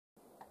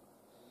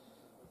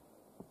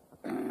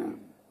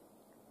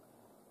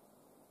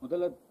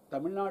முதல்ல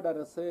தமிழ்நாடு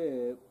அரசு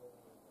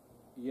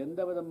எந்த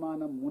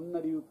விதமான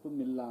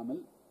முன்னறிவிப்பும்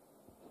இல்லாமல்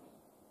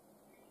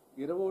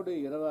இரவோடு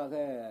இரவாக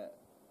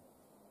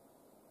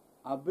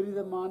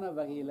அபரிதமான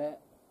வகையில்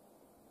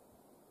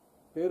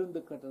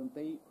பேருந்து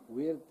கட்டணத்தை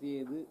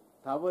உயர்த்தியது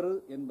தவறு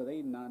என்பதை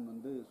நான்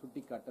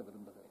சுட்டிக்காட்ட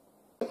விரும்புகிறேன்.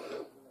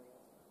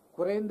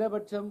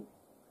 குறைந்தபட்சம்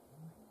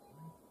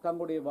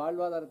தங்களுடைய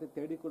வாழ்வாதாரத்தை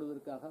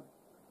தேடிக்கொள்வதற்காக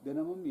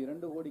தினமும்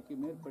 2 கோடிக்கு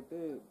மேற்பட்டு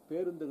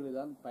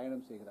பேருந்துகளில் தான்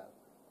பயணம் செய்கிறார்கள்.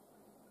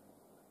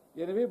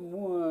 எனவே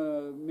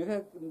மிக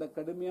இந்த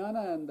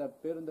கடுமையான இந்த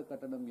பேருந்து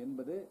கட்டணம்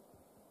என்பது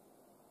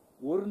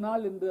ஒரு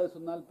நாள் என்று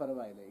சொன்னால்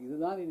பரவாயில்லை,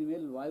 இதுதான்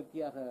இனிமேல்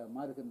வாழ்க்கையாக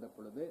மாறுகின்ற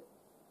பொழுது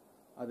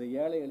அது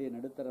ஏழை எளிய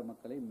நடுத்தர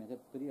மக்களை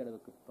மிகப்பெரிய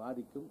அளவுக்கு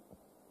பாதிக்கும்.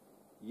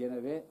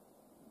 எனவே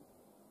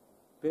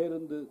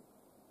பேருந்து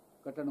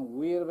கட்டண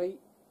உயர்வை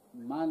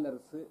மாநில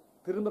அரசு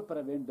திரும்ப பெற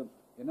வேண்டும்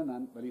என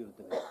நான்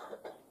வலியுறுத்துகிறேன்.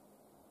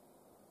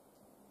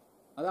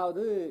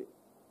 அதாவது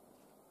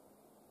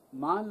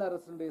மாநில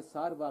அரசினுடைய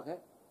சார்பாக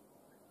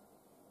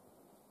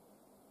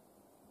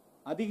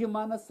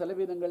அதிகமான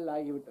செலவினங்கள்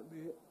ஆகிவிட்டது,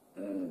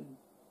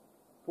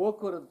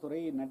 போக்குவரத்து துறை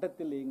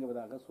நட்டத்தில்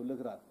இயங்குவதாக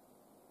சொல்லுகிறார்.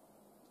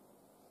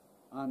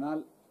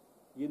 ஆனால்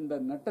இந்த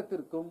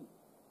நட்டத்திற்கும்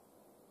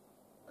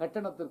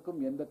கட்டணத்திற்கும்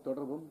எந்த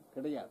தொடர்பும்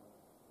கிடையாது.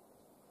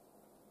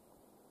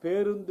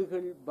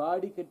 பேருந்துகள்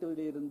பாடி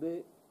கட்டுவதிலிருந்து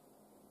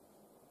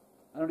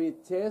அதனுடைய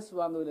சேஸ்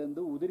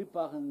வாங்குவதிலிருந்து உதிரி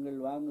பாகங்கள்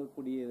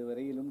வாங்கக்கூடிய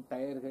வரையிலும்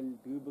டயர்கள்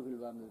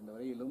டியூபுகள் வாங்குகின்ற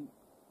வரையிலும்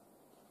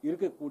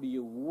இருக்கக்கூடிய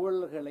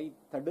ஊழல்களை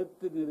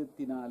தடுத்து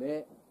நிறுத்தினாலே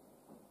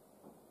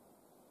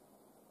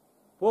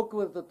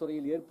போக்குவரத்து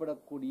துறையில்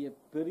ஏற்படக்கூடிய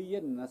பெரிய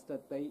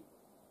நஷ்டத்தை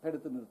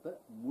தடுத்து நிறுத்த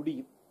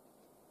முடியும்.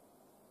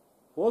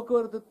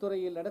 போக்குவரத்து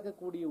துறையில்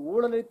நடக்கக்கூடிய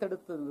ஊழலை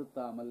தடுத்து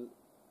நிறுத்தாமல்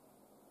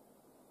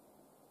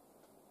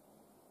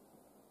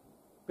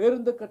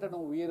பேருந்து கட்டண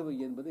உயர்வு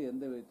என்பது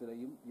எந்த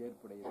விதத்திலையும்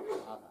ஏற்புடையது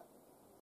ஆகாது.